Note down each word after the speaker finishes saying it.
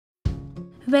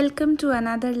Welcome to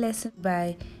another lesson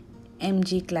by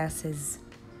MG Classes.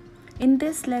 In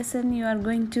this lesson, you are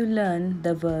going to learn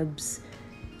the verbs,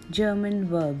 German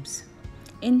verbs,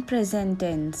 in present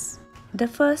tense. The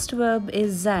first verb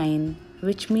is sein,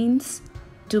 which means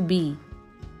to be.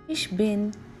 Ich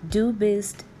bin, du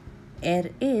bist,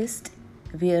 ist,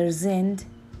 wir sind,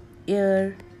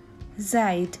 ihr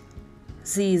seid,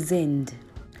 sie sind.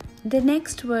 The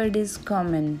next word is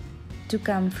kommen, to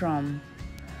come from.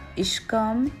 Ich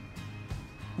komm,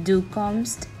 du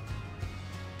kommst,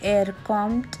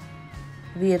 kommt,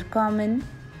 wir kommen,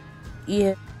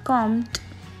 ihr kommt,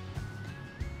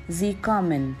 sie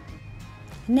kommen.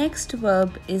 Next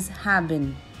verb is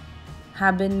haben.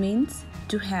 Haben means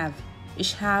to have.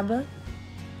 Ich habe,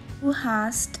 du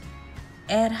hast,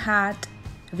 hat,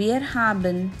 wir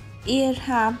haben, ihr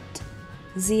habt,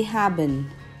 sie haben.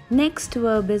 Next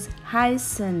verb is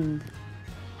heißen.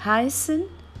 Heißen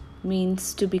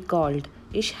means to be called.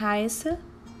 Ich heiße,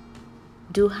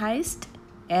 du heißt,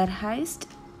 heißt,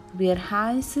 wir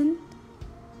heißen,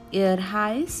 ihr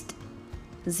heißt,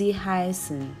 sie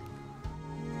heißen.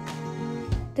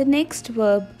 The next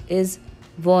verb is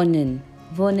wohnen.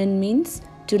 Wohnen means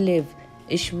to live.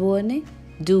 Ich wohne,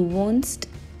 du wohnst,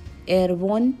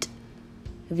 wohnt,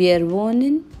 wir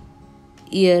wohnen,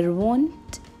 ihr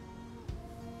wohnt,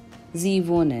 sie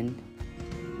wohnen.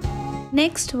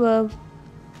 Next verb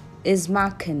is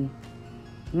machen.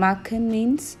 Machen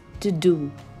means to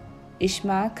do. Ich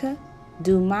mache,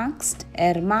 du magst,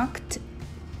 macht,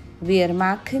 wir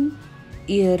machen,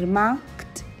 ihr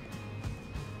macht,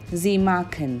 sie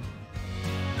machen.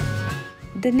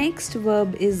 The next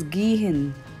verb is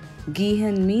gehen.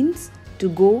 Gehen means to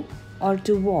go or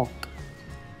to walk.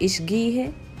 Ich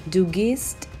gehe, du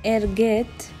gehst,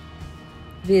 geht,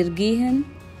 wir gehen,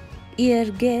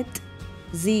 ihr geht,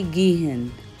 sie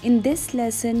gehen. In this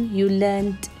lesson, you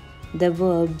learned the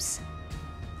verbs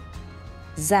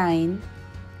sein,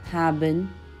 haben,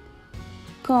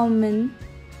 kommen,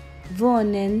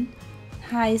 wohnen,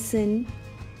 heißen,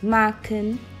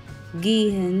 machen,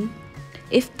 gehen.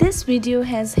 If this video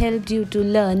has helped you to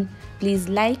learn, please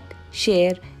like,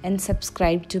 share and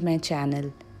subscribe to my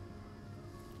channel.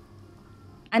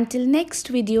 Until next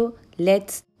video,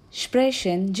 let's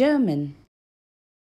sprechen German.